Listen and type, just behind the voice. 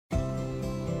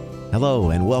Hello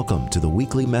and welcome to the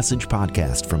weekly message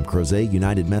podcast from Crozet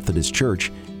United Methodist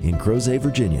Church in Crozet,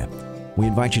 Virginia. We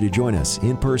invite you to join us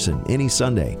in person any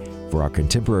Sunday for our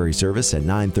contemporary service at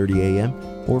 9:30 a.m.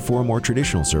 or for a more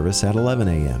traditional service at 11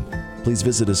 a.m. Please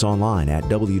visit us online at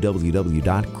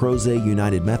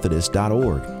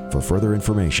www.crozetunitedmethodist.org for further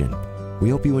information. We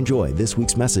hope you enjoy this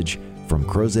week's message from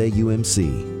Crozet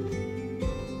UMC.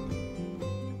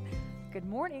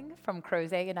 From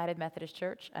Crozet United Methodist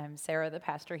Church. I'm Sarah, the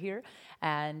pastor here,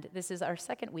 and this is our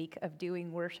second week of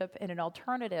doing worship in an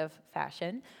alternative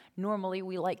fashion. Normally,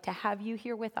 we like to have you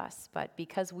here with us, but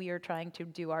because we are trying to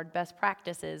do our best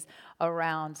practices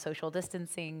around social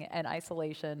distancing and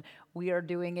isolation, we are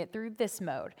doing it through this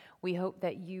mode. We hope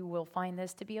that you will find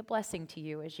this to be a blessing to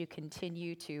you as you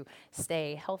continue to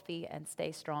stay healthy and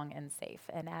stay strong and safe.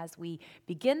 And as we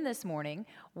begin this morning,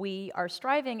 we are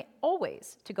striving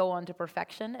always to go on to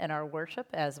perfection in our worship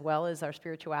as well as our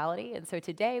spirituality. And so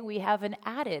today we have an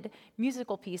added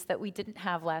musical piece that we didn't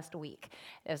have last week.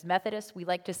 As Methodists, we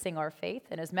like to sing our faith,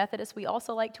 and as Methodists, we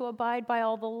also like to abide by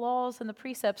all the laws and the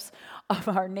precepts of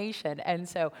our nation. And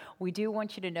so we do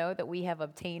want you to know that we have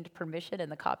obtained permission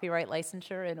and the copyright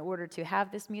licensure in order to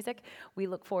have this music. We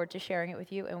look forward to sharing it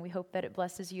with you, and we hope that it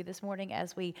blesses you this morning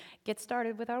as we get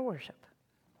started with our worship.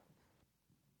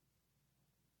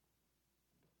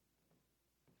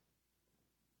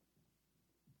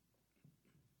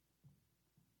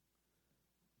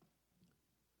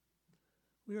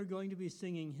 We are going to be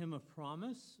singing Hymn of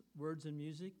Promise, words and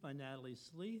music by Natalie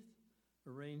Sleeth,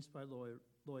 arranged by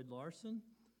Lloyd Larson,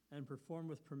 and performed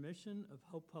with permission of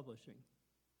Hope Publishing.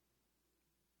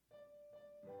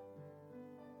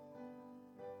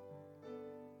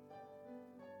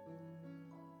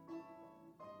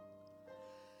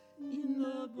 In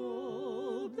the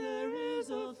bulb there is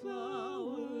a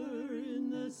flower, in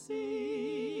the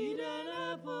seed an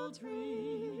apple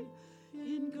tree,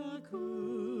 in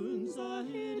cocoons a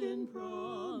hidden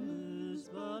promise,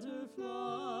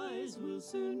 butterflies will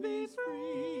soon be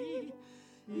free.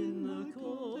 In the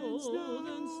cold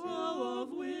and snow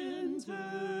of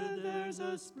winter there's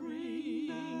a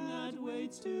spring that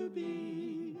waits to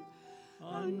be,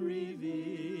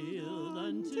 unrevealed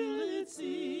until its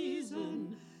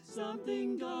season,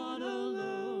 something God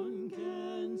alone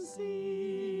can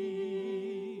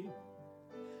see.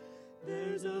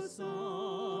 There's a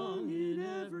song in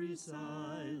every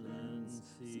silence,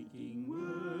 seeking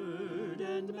word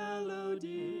and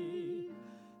melody.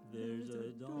 There's a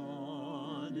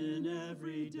dawn in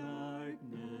every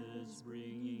darkness,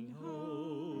 bringing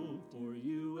hope for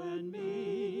you and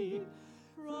me.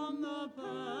 From the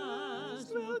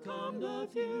past will come the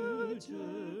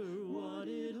future, what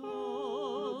it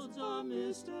holds a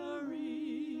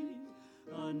mystery,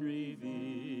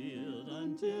 unrevealed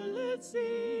until its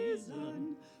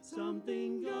season,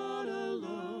 something God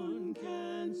alone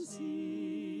can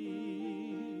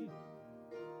see.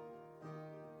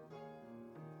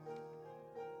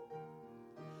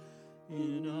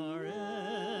 In our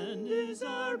end is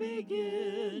our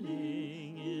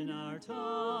beginning, in our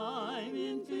time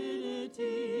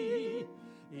infinity,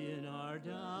 in our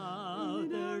doubt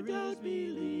there is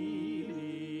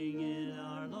believing, in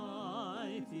our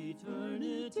life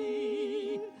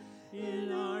eternity,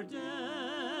 in our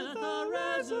death a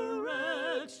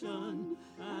resurrection,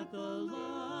 at the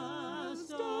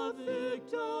last a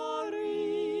victory.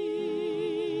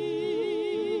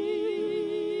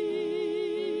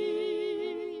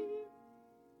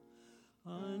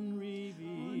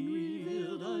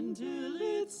 Unrevealed until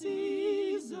its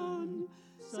season,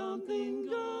 something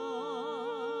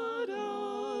God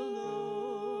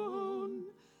alone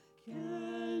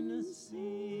can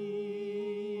see.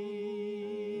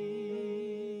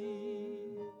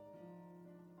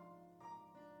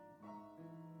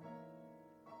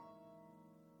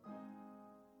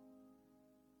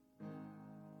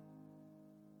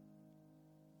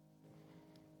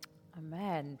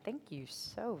 Amen. Thank you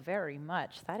so very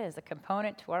much. That is a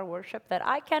component to our worship that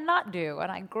I cannot do,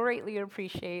 and I greatly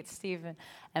appreciate Stephen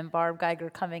and Barb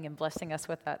Geiger coming and blessing us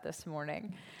with that this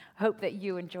morning. I hope that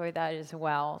you enjoy that as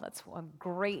well. That's a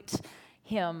great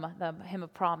hymn, the Hymn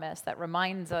of Promise, that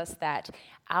reminds us that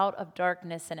out of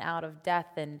darkness and out of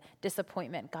death and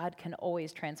disappointment, God can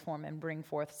always transform and bring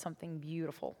forth something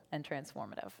beautiful and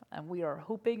transformative. And we are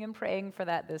hoping and praying for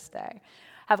that this day.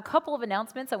 have a couple of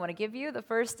announcements I want to give you. The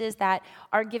first is that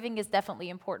our giving is definitely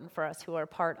important for us who are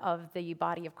part of the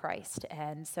body of Christ.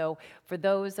 And so for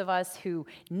those of us who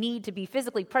need to be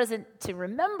physically present to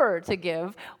remember to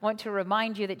give, want to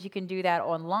remind you that you can do that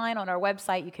online on our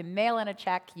website. You can mail in a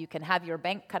check. You can have your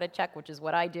bank cut a check, which is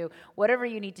what I do. Whatever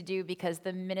you need to do, because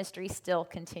the ministry still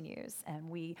continues. And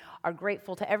we are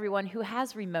grateful to everyone who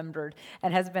has remembered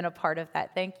and has been a part of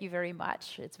that. Thank you very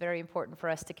much. It's very important for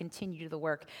us to continue the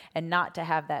work and not to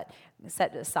have that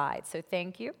set aside. So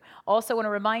thank you. Also want to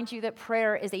remind you that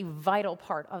prayer is a vital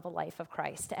part of the life of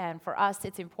Christ. And for us,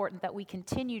 it's important that we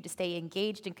continue to stay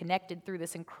engaged and connected through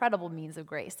this incredible means of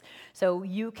grace. So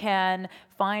you can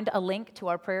find a link to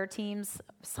our prayer team's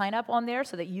sign up on there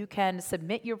so that you can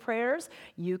submit your prayers.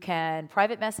 You can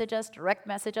private message us, direct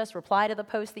message us, reply to the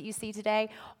post that you see today.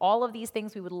 All of these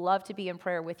things, we would love to be in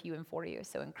prayer with you and for you.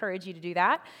 So encourage you to do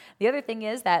that. The other thing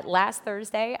is that last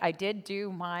Thursday, I did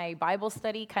do my Bible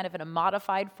study kind of in a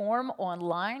modified form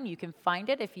online. You can find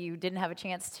it if you didn't have a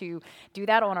chance to do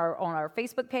that on our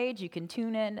Facebook page. You can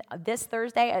tune in this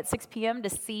Thursday at 6 p.m. to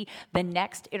see the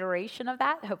next iteration of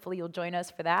that. Hopefully you'll join us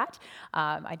for that.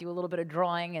 I do a little bit of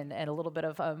drawing and a little bit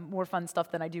of more fun stuff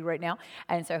than I do right now.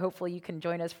 And so hopefully you can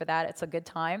join us for that. It's a good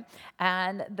time.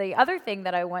 And the other thing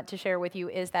that I want to share with you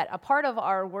is that a part of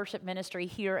our worship ministry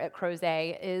here at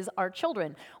Crozet is our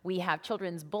children. We have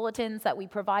children's bulletins that we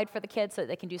provide for the kids so that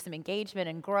they can do some engagement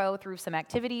and grow through some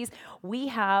activities. We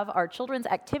have our children's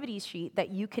activities sheet that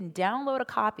you can download a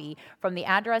copy from the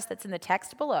address that's in the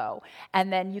text below,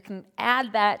 and then you can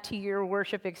add that to your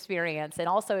worship experience. And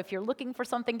also, if you're looking for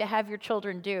something to have your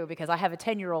children do, because I have a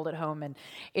 10-year-old at home and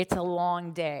it's a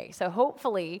long day. So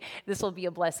hopefully this will be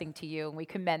a blessing to you, and we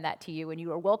commend that to you, and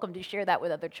you are welcome to share that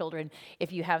with other children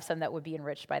if you have some that would be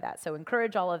enriched by that. So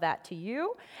encourage all of that to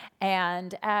you.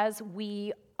 And as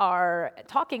we are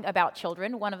talking about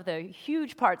children, one of the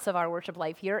huge parts of our worship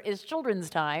life here is children's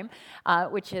time,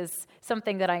 which is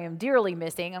something that I am dearly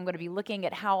missing. I'm going to be looking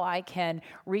at how I can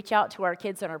reach out to our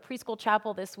kids in our preschool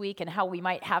chapel this week and how we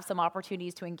might have some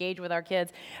opportunities to engage with our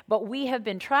kids. But we have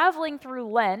been traveling through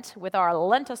Lent with our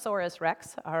Lentosaurus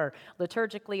Rex, our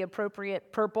liturgically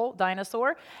appropriate purple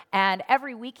dinosaur, and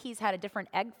every week he's had a different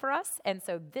egg for us. And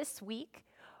so this week,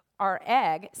 our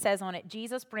egg says on it,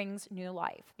 Jesus brings new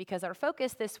life, because our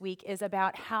focus this week is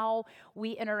about how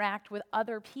we interact with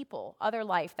other people, other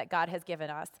life that God has given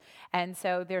us. And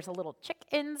so there's a little chick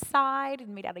inside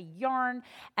made out of yarn,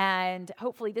 and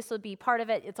hopefully this will be part of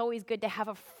it. It's always good to have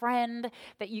a friend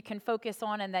that you can focus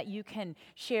on and that you can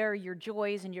share your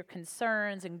joys and your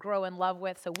concerns and grow in love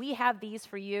with. So we have these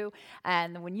for you,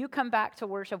 and when you come back to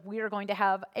worship, we are going to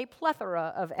have a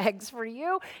plethora of eggs for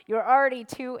you. You're already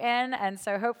 2 in, and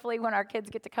so hopefully when our kids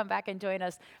get to come back and join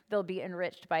us, they'll be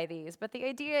enriched by these. But the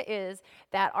idea is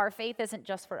that our faith isn't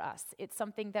just for us. It's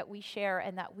something that we share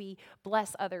and that we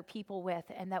bless other people with,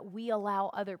 and that we allow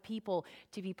other people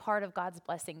to be part of God's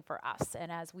blessing for us.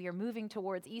 And as we are moving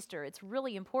towards Easter, it's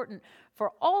really important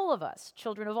for all of us,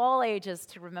 children of all ages,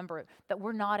 to remember that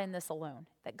we're not in this alone,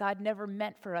 that God never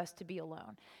meant for us to be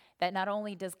alone. That not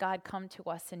only does God come to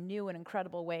us in new and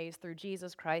incredible ways through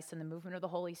Jesus Christ and the movement of the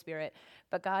Holy Spirit,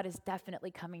 but God is definitely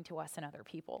coming to us in other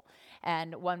people.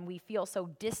 And when we feel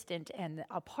so distant and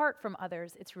apart from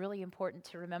others, it's really important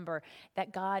to remember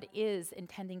that God is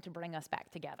intending to bring us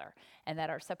back together, and that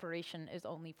our separation is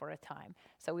only for a time.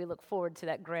 So we look forward to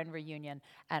that grand reunion,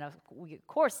 and we of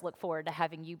course look forward to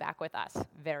having you back with us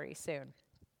very soon.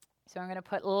 So I'm going to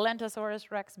put Lentosaurus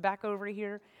Rex back over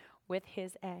here with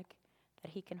his egg that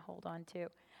he can hold on to.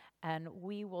 And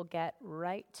we will get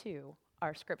right to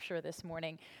our scripture this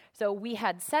morning. So we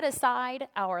had set aside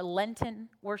our Lenten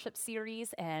worship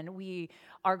series, and we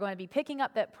are going to be picking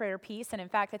up that prayer piece. And in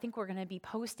fact, I think we're going to be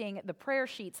posting the prayer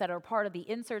sheets that are part of the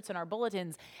inserts in our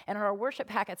bulletins and our worship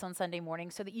packets on Sunday morning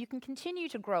so that you can continue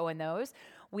to grow in those.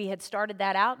 We had started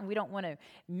that out, and we don't want to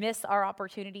miss our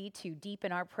opportunity to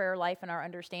deepen our prayer life and our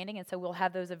understanding, and so we'll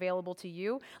have those available to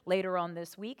you later on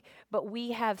this week. But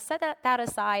we have set that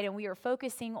aside, and we are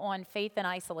focusing on faith in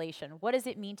isolation. What does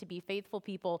it mean to be faithful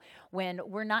people when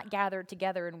we're not gathered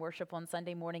together in worship on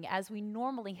Sunday morning as we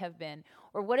normally have been?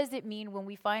 Or what does it mean when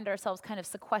we find ourselves kind of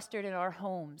sequestered in our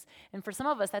homes? And for some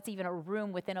of us, that's even a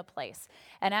room within a place.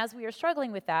 And as we are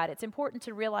struggling with that, it's important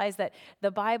to realize that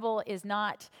the Bible is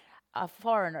not a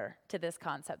foreigner to this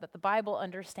concept, that the Bible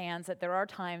understands that there are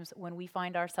times when we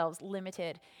find ourselves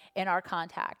limited in our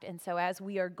contact. And so as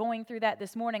we are going through that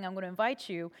this morning, I'm going to invite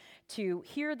you to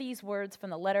hear these words from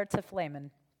the letter to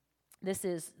Philemon. This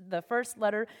is the first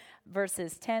letter,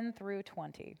 verses 10 through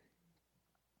 20.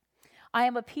 I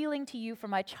am appealing to you for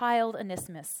my child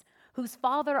Onesimus, whose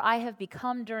father I have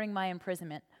become during my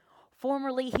imprisonment.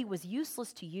 Formerly he was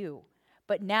useless to you,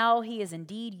 but now he is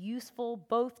indeed useful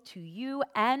both to you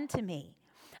and to me.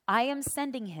 I am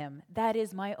sending him, that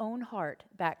is my own heart,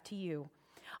 back to you.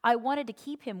 I wanted to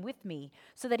keep him with me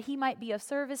so that he might be of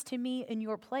service to me in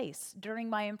your place during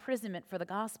my imprisonment for the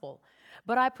gospel.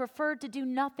 But I preferred to do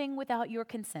nothing without your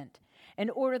consent, in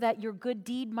order that your good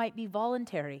deed might be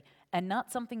voluntary and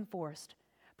not something forced.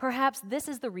 Perhaps this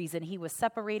is the reason he was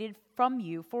separated from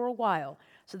you for a while,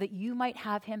 so that you might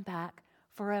have him back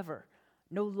forever,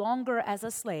 no longer as a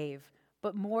slave,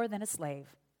 but more than a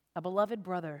slave, a beloved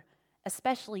brother,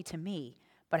 especially to me,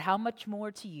 but how much more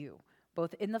to you,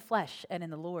 both in the flesh and in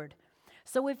the Lord.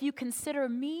 So if you consider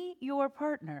me your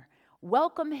partner,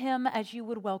 welcome him as you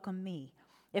would welcome me.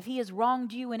 If he has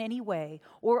wronged you in any way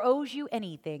or owes you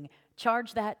anything,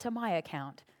 charge that to my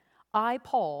account. I,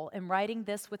 Paul, am writing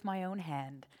this with my own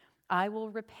hand. I will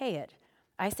repay it.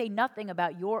 I say nothing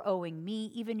about your owing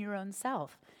me, even your own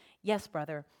self. Yes,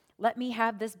 brother, let me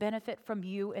have this benefit from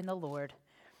you in the Lord.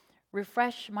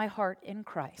 Refresh my heart in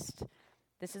Christ.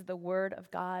 This is the word of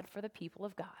God for the people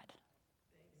of God.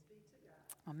 Thanks be to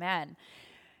God. Amen.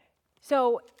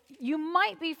 So you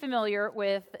might be familiar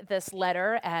with this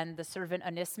letter and the servant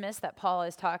Onesimus that Paul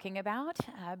is talking about.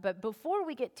 But before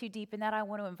we get too deep in that, I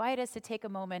want to invite us to take a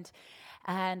moment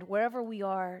and wherever we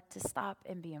are to stop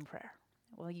and be in prayer.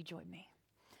 Will you join me?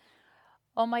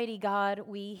 Almighty God,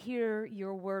 we hear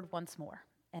your word once more.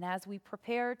 And as we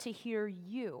prepare to hear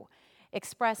you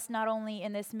expressed not only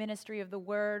in this ministry of the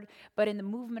word, but in the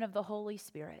movement of the Holy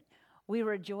Spirit, we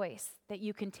rejoice that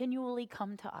you continually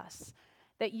come to us,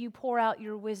 that you pour out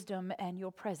your wisdom and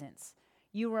your presence.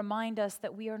 You remind us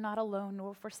that we are not alone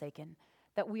nor forsaken,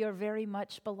 that we are very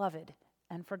much beloved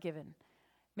and forgiven.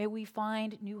 May we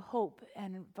find new hope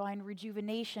and find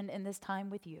rejuvenation in this time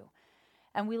with you.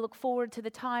 And we look forward to the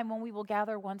time when we will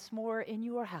gather once more in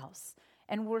your house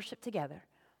and worship together.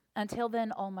 Until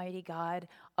then, Almighty God,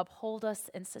 uphold us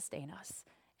and sustain us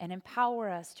and empower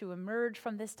us to emerge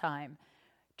from this time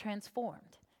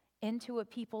transformed into a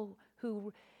people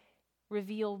who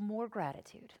reveal more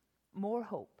gratitude, more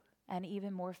hope, and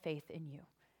even more faith in you.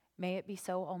 May it be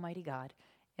so, Almighty God.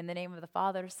 In the name of the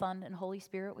Father, Son, and Holy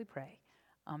Spirit we pray.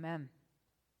 Amen.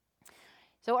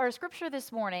 So our scripture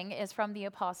this morning is from the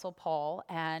Apostle Paul,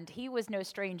 and he was no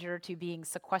stranger to being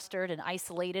sequestered and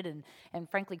isolated and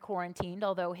frankly quarantined,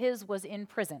 although his was in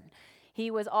prison. He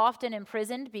was often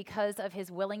imprisoned because of his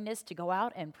willingness to go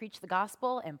out and preach the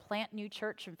gospel and plant new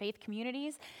church and faith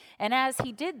communities. And as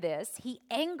he did this, he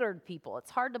angered people.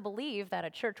 It's hard to believe that a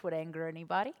church would anger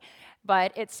anybody,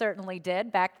 but it certainly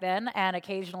did back then and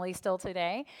occasionally still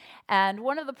today. And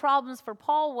one of the problems for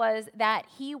Paul was that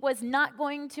he was not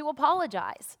going to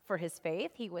apologize for his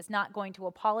faith. He was not going to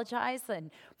apologize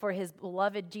for his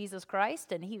beloved Jesus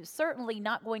Christ, and he was certainly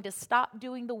not going to stop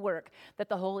doing the work that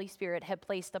the Holy Spirit had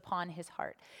placed upon his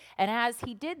heart. And as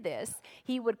he did this,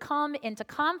 he would come into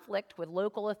conflict with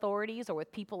local authorities or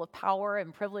with people of power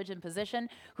and privilege and position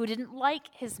who didn't like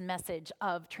his message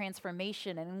of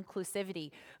transformation and inclusivity,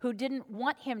 who didn't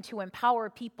want him to empower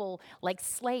people like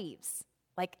slaves,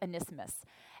 like Onesimus.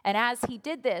 And as he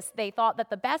did this, they thought that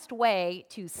the best way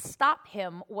to stop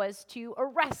him was to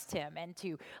arrest him and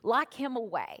to lock him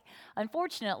away.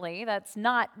 Unfortunately, that's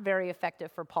not very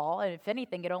effective for Paul, and if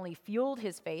anything, it only fueled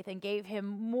his faith and gave him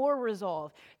more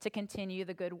resolve to continue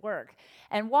the good work.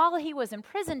 And while he was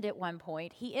imprisoned at one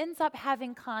point, he ends up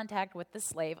having contact with the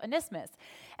slave Onesimus.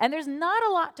 And there's not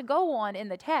a lot to go on in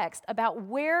the text about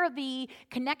where the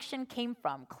connection came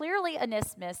from. Clearly,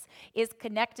 Onesimus is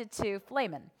connected to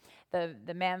Philemon,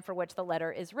 the man for which the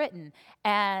letter is written.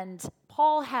 And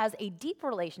Paul has a deep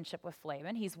relationship with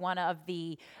Philemon. He's one of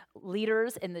the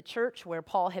leaders in the church where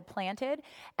Paul had planted.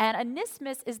 And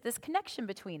Onesimus is this connection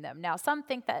between them. Now, some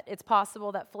think that it's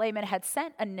possible that Philemon had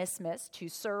sent Onesimus to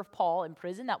serve Paul in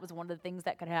prison. That was one of the things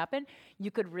that could happen.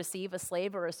 You could receive a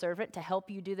slave or a servant to help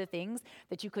you do the things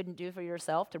that you couldn't do for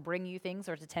yourself, to bring you things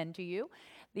or to tend to you.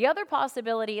 The other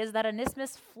possibility is that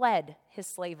Onesimus fled his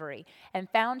slavery and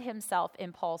found himself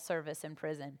in Paul's service in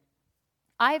prison.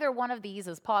 Either one of these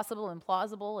is possible and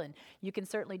plausible, and you can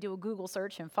certainly do a Google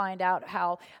search and find out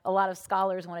how a lot of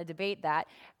scholars want to debate that.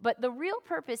 But the real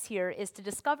purpose here is to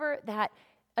discover that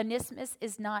Onesimus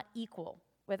is not equal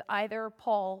with either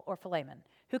Paul or Philemon,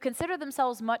 who consider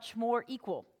themselves much more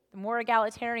equal, more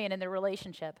egalitarian in their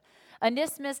relationship.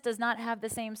 Onesimus does not have the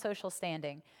same social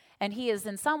standing, and he is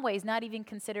in some ways not even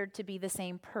considered to be the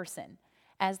same person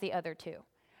as the other two.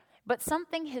 But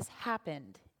something has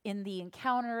happened in the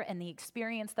encounter and the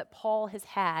experience that Paul has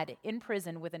had in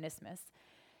prison with Onesimus.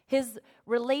 His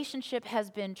relationship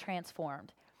has been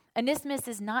transformed. Onesimus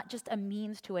is not just a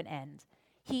means to an end.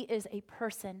 He is a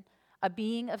person, a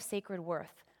being of sacred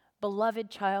worth, beloved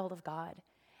child of God.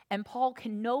 And Paul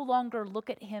can no longer look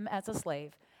at him as a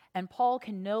slave, and Paul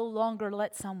can no longer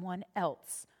let someone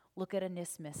else look at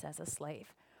Onesimus as a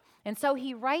slave. And so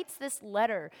he writes this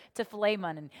letter to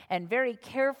Philemon and very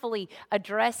carefully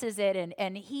addresses it,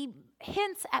 and he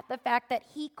hints at the fact that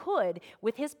he could,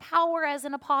 with his power as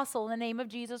an apostle in the name of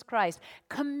Jesus Christ,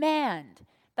 command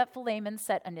that Philemon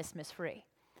set Onesimus free.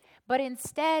 But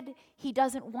instead, he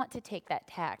doesn't want to take that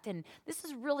tact. And this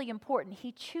is really important.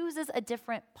 He chooses a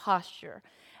different posture.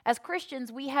 As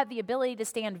Christians, we have the ability to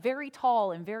stand very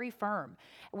tall and very firm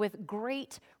with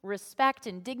great respect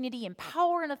and dignity and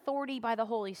power and authority by the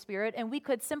Holy Spirit, and we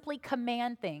could simply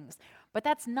command things. But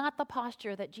that's not the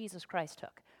posture that Jesus Christ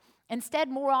took. Instead,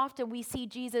 more often, we see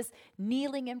Jesus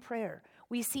kneeling in prayer.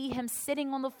 We see him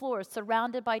sitting on the floor,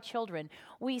 surrounded by children.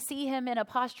 We see him in a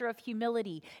posture of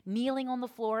humility, kneeling on the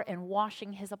floor and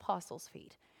washing his apostles'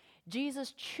 feet.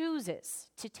 Jesus chooses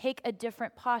to take a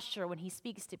different posture when he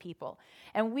speaks to people.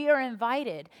 And we are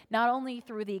invited, not only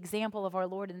through the example of our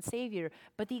Lord and Savior,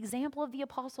 but the example of the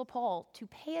Apostle Paul, to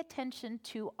pay attention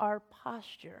to our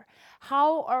posture.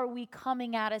 How are we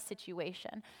coming at a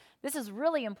situation? This is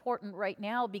really important right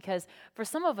now because for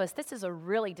some of us, this is a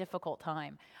really difficult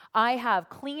time. I have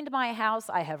cleaned my house.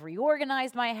 I have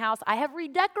reorganized my house. I have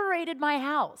redecorated my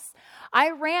house. I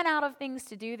ran out of things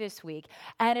to do this week,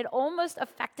 and it almost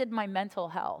affected my mental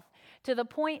health to the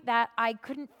point that I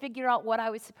couldn't figure out what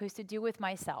I was supposed to do with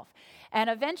myself.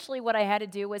 And eventually what I had to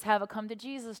do was have a come to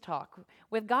Jesus talk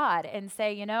with God and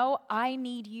say, I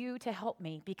need you to help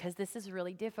me because this is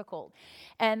really difficult.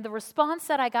 And the response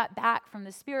that I got back from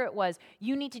the Spirit was,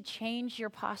 you need to change your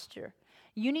posture.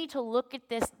 You need to look at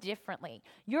this differently.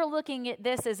 You're looking at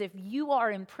this as if you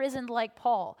are imprisoned like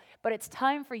Paul, but it's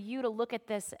time for you to look at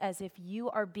this as if you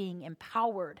are being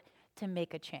empowered to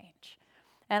make a change.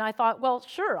 And I thought, well,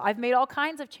 sure, I've made all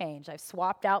kinds of change. I've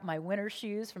swapped out my winter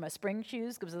shoes for my spring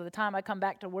shoes because by the time I come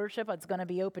back to worship, it's going to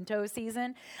be open toe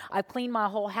season. I've cleaned my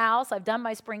whole house. I've done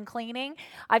my spring cleaning.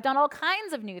 I've done all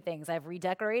kinds of new things. I've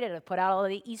redecorated. I've put out all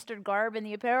the Easter garb and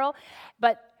the apparel.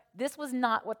 But this was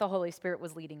not what the Holy Spirit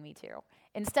was leading me to.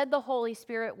 Instead, the Holy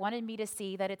Spirit wanted me to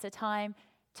see that it's a time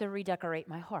to redecorate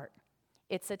my heart.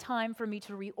 It's a time for me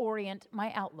to reorient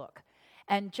my outlook.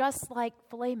 And just like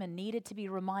Philemon needed to be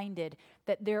reminded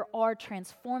that there are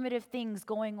transformative things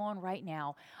going on right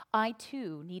now, I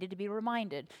too needed to be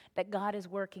reminded that God is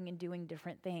working and doing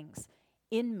different things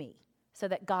in me so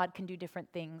that God can do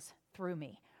different things through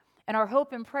me. And our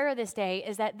hope and prayer this day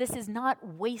is that this is not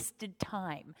wasted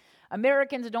time.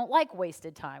 Americans don't like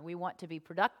wasted time. We want to be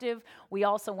productive. We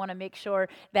also want to make sure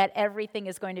that everything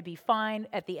is going to be fine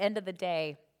at the end of the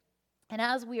day. And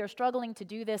as we are struggling to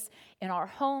do this in our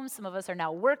homes, some of us are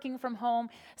now working from home,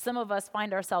 some of us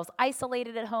find ourselves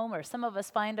isolated at home, or some of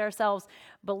us find ourselves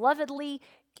belovedly,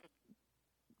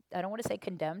 I don't want to say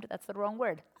condemned, that's the wrong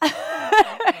word,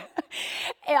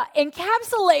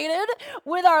 encapsulated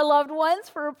with our loved ones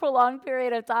for a prolonged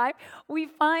period of time. We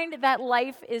find that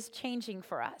life is changing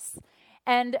for us,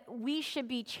 and we should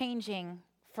be changing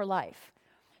for life.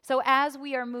 So as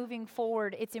we are moving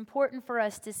forward, it's important for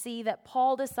us to see that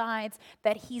Paul decides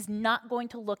that he's not going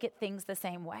to look at things the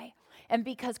same way. And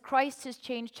because Christ has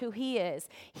changed who he is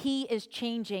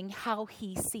changing how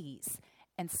he sees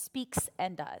and speaks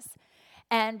and does.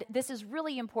 And this is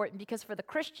really important because for the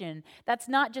Christian, that's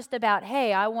not just about,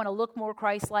 hey, I want to look more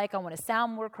Christ-like, I want to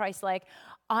sound more Christ-like.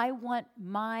 I want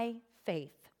my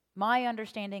faith, my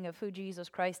understanding of who Jesus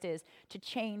Christ is, to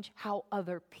change how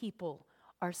other people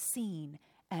are seen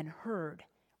and heard,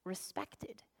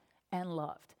 respected, and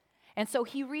loved. And so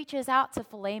he reaches out to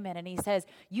Philemon and he says,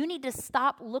 you need to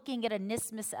stop looking at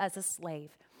Onesimus as a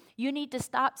slave. You need to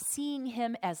stop seeing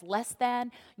him as less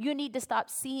than. You need to stop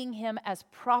seeing him as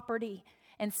property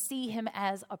and see him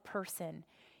as a person.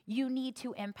 You need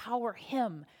to empower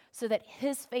him so that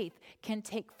his faith can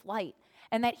take flight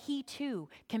and that he too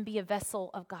can be a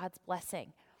vessel of God's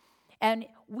blessing. And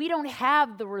we don't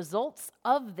have the results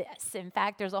of this. In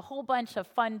fact, there's a whole bunch of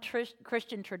fun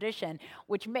Christian tradition,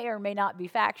 which may or may not be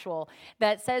factual,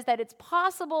 that says that it's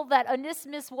possible that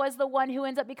Onesimus was the one who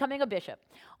ends up becoming a bishop,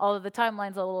 although the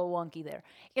timeline's a little wonky there.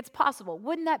 It's possible.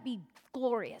 Wouldn't that be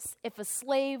glorious if a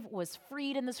slave was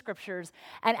freed in the scriptures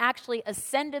and actually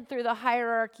ascended through the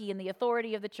hierarchy and the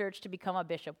authority of the church to become a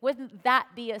bishop? Wouldn't that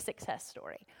be a success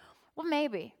story? Well,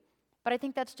 maybe, but I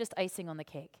think that's just icing on the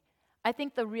cake. I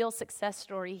think the real success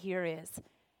story here is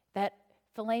that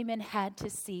Philemon had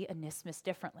to see Onesimus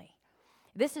differently.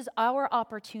 This is our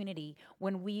opportunity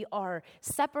when we are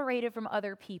separated from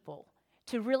other people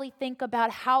to really think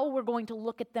about how we're going to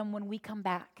look at them when we come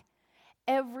back.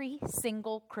 every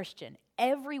single Christian,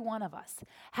 every one of us,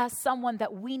 has someone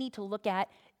that we need to look at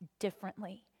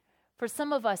differently. For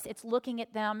some of us, it's looking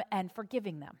at them and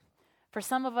forgiving them. For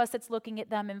some of us, it's looking at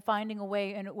them and finding a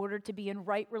way in order to be in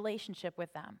right relationship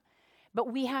with them.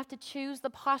 But we have to choose the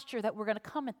posture that we're going to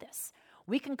come at this.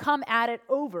 We can come at it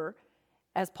over,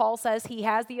 as Paul says he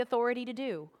has the authority to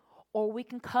do, or we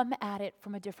can come at it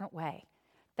from a different way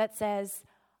that says,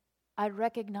 I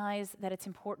recognize that it's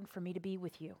important for me to be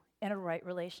with you in a right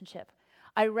relationship.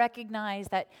 I recognize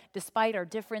that despite our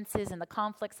differences and the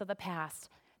conflicts of the past,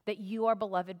 that you are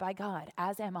beloved by God,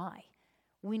 as am I.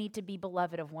 We need to be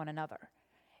beloved of one another.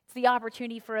 It's the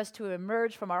opportunity for us to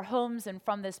emerge from our homes and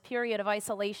from this period of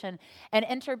isolation and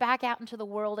enter back out into the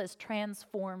world as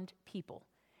transformed people.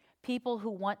 People who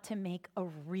want to make a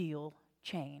real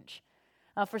change.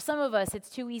 For some of us, it's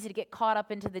too easy to get caught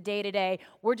up into the day-to-day.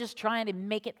 We're just trying to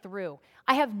make it through.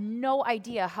 I have no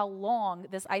idea how long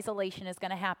this isolation is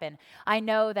going to happen. I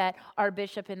know that our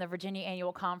bishop in the Virginia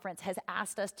Annual Conference has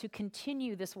asked us to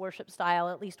continue this worship style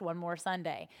at least one more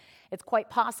Sunday. It's quite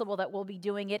possible that we'll be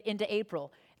doing it into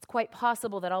April. It's quite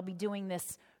possible that I'll be doing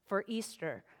this for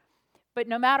Easter. But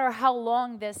no matter how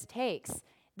long this takes,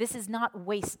 this is not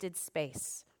wasted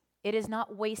space. It is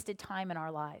not wasted time in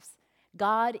our lives.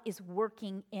 God is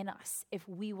working in us if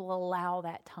we will allow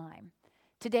that time.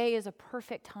 Today is a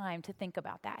perfect time to think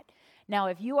about that. Now,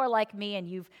 if you are like me and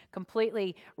you've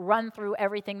completely run through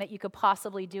everything that you could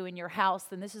possibly do in your house,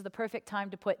 then this is the perfect time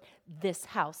to put this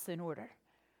house in order.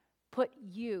 Put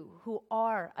you, who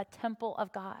are a temple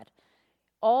of God.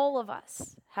 All of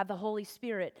us have the Holy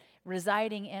Spirit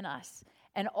residing in us,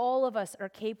 and all of us are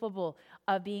capable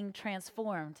of being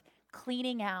transformed,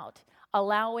 cleaning out,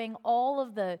 allowing all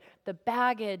of the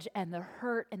baggage and the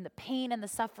hurt and the pain and the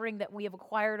suffering that we have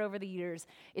acquired over the years.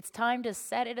 It's time to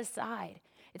set it aside.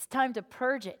 It's time to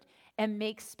purge it and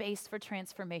make space for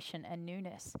transformation and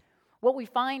newness. What we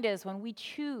find is when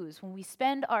we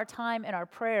spend our time in our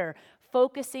prayer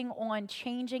focusing on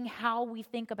changing how we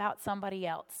think about somebody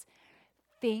else,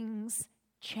 things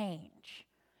change.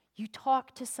 You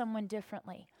talk to someone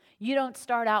differently. You don't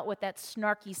start out with that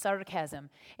snarky sarcasm.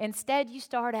 Instead, you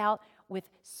start out with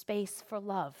space for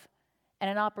love and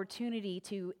an opportunity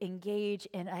to engage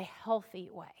in a healthy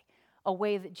way, a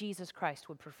way that Jesus Christ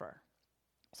would prefer.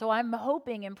 So I'm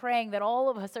hoping and praying that all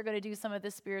of us are going to do some of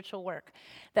this spiritual work,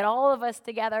 that all of us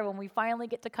together, when we finally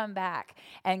get to come back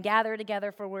and gather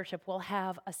together for worship, will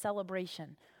have a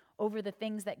celebration over the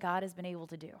things that God has been able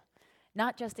to do,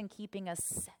 not just in keeping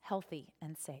us healthy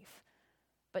and safe,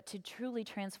 but to truly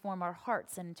transform our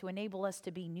hearts and to enable us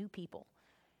to be new people.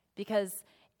 Because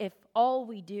if all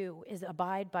we do is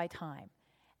abide by time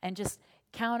and just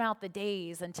count out the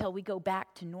days until we go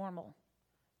back to normal,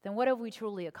 then what have we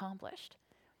truly accomplished?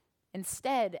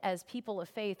 Instead, as people of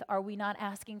faith, are we not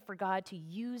asking for God to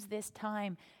use this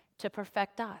time to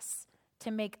perfect us, to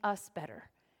make us better?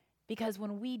 Because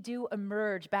when we do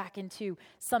emerge back into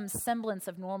some semblance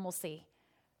of normalcy,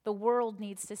 the world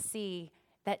needs to see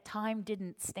that time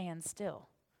didn't stand still,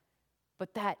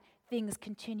 but that things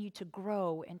continue to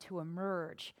grow and to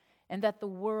emerge, and that the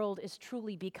world is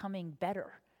truly becoming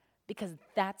better, because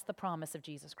that's the promise of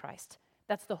Jesus Christ.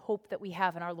 That's the hope that we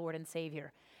have in our Lord and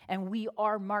Savior. And we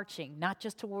are marching, not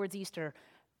just towards Easter,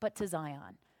 but to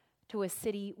Zion, to a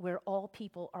city where all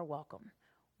people are welcome,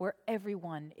 where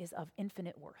everyone is of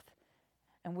infinite worth,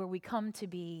 and where we come to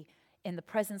be in the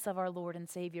presence of our Lord and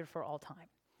Savior for all time.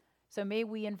 So may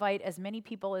we invite as many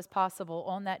people as possible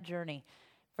on that journey,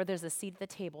 for there's a seat at the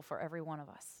table for every one of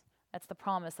us. That's the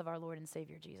promise of our Lord and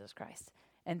Savior, Jesus Christ.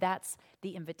 And that's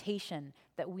the invitation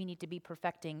that we need to be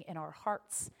perfecting in our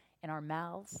hearts, in our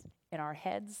mouths, in our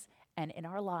heads, and in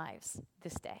our lives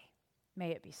this day.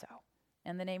 May it be so.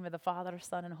 In the name of the Father,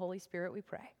 Son, and Holy Spirit we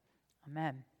pray.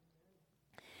 Amen.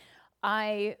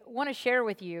 I want to share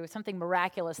with you something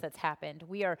miraculous that's happened.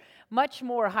 We are much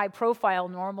more high profile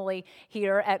normally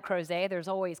here at Crozet. There's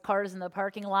always cars in the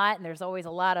parking lot, and there's always a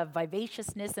lot of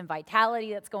vivaciousness and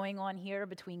vitality that's going on here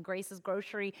between Grace's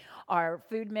Grocery, our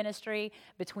food ministry,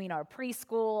 between our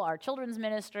preschool, our children's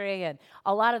ministry, and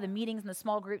a lot of the meetings and the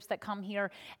small groups that come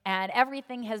here. And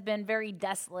everything has been very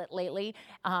desolate lately,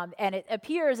 and it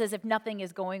appears as if nothing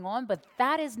is going on, but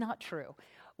that is not true.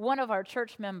 one of our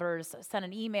church members sent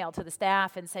an email to the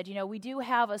staff and said, we do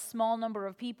have a small number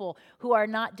of people who are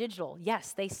not digital.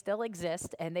 Yes, they still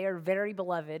exist, and they are very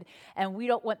beloved, and we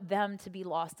don't want them to be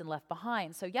lost and left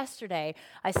behind. So yesterday,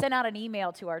 I sent out an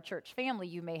email to our church family,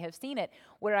 you may have seen it,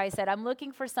 where I said, I'm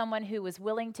looking for someone who is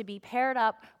willing to be paired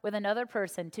up with another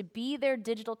person, to be their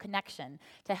digital connection,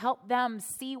 to help them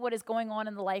see what is going on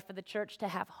in the life of the church, to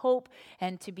have hope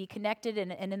and to be connected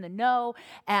and in the know.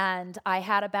 And I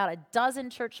had about a dozen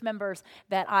church members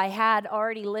that I had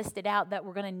already listed out that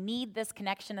were going to need this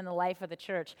connection in the life of the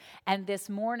church. And this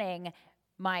morning,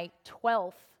 my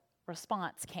 12th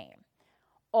response came.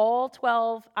 All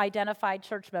 12 identified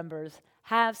church members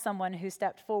have someone who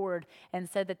stepped forward and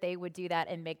said that they would do that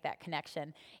and make that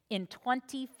connection. In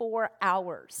 24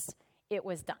 hours, it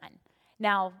was done.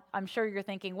 Now, I'm sure you're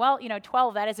thinking,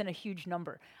 12, that isn't a huge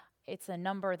number. It's a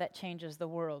number that changes the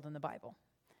world in the Bible.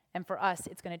 And for us,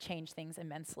 it's going to change things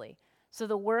immensely. So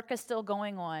the work is still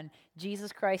going on.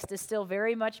 Jesus Christ is still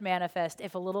very much manifest,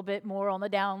 if a little bit more on the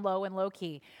down low and low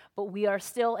key. But we are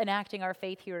still enacting our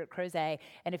faith here at Crozet.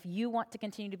 And if you want to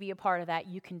continue to be a part of that,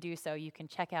 you can do so. You can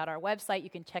check out our website. You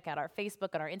can check out our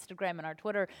Facebook and our Instagram and our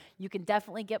Twitter. You can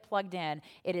definitely get plugged in.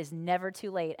 It is never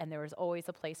too late, and there is always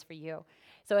a place for you.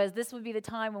 So as this would be the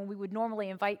time when we would normally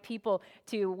invite people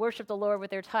to worship the Lord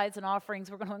with their tithes and offerings,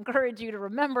 we're going to encourage you to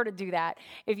remember to do that.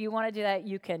 If you want to do that,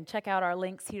 you can check out our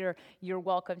links here. You're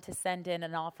welcome to send in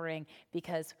an offering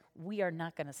because we are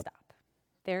not going to stop.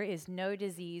 There is no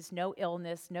disease, no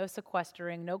illness, no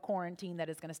sequestering, no quarantine that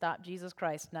is going to stop Jesus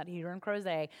Christ, not here in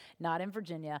Crozet, not in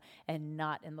Virginia, and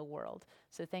not in the world.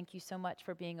 So thank you so much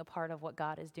for being a part of what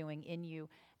God is doing in you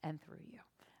and through you.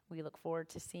 We look forward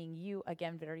to seeing you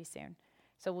again very soon.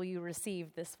 So will you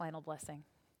receive this final blessing?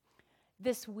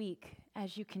 This week,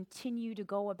 as you continue to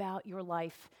go about your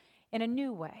life in a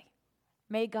new way,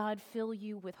 may God fill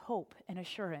you with hope and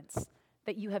assurance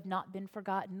that you have not been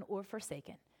forgotten or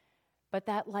forsaken, but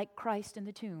that, like Christ in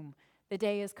the tomb, the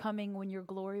day is coming when your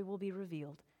glory will be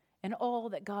revealed, and all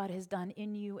that God has done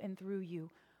in you and through you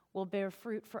will bear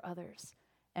fruit for others.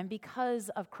 And because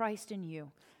of Christ in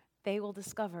you, they will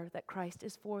discover that Christ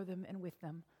is for them and with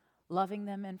them, loving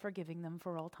them and forgiving them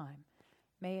for all time.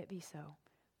 May it be so.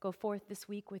 Go forth this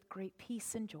week with great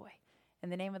peace and joy. In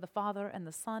the name of the Father, and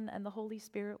the Son, and the Holy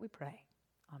Spirit, we pray.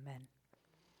 Amen.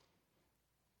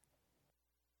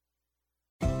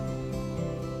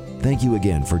 Thank you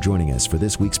again for joining us for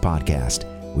this week's podcast.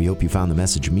 We hope you found the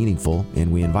message meaningful, and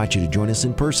we invite you to join us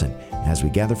in person as we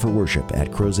gather for worship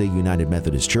at Crozet United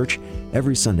Methodist Church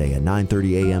every Sunday at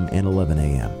 9:30 a.m. and 11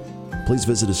 a.m. Please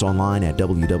visit us online at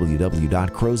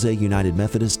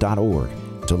www.crozetunitedmethodist.org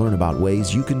to learn about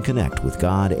ways you can connect with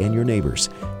God and your neighbors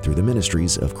through the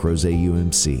ministries of Crozet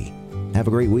UMC. Have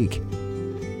a great week.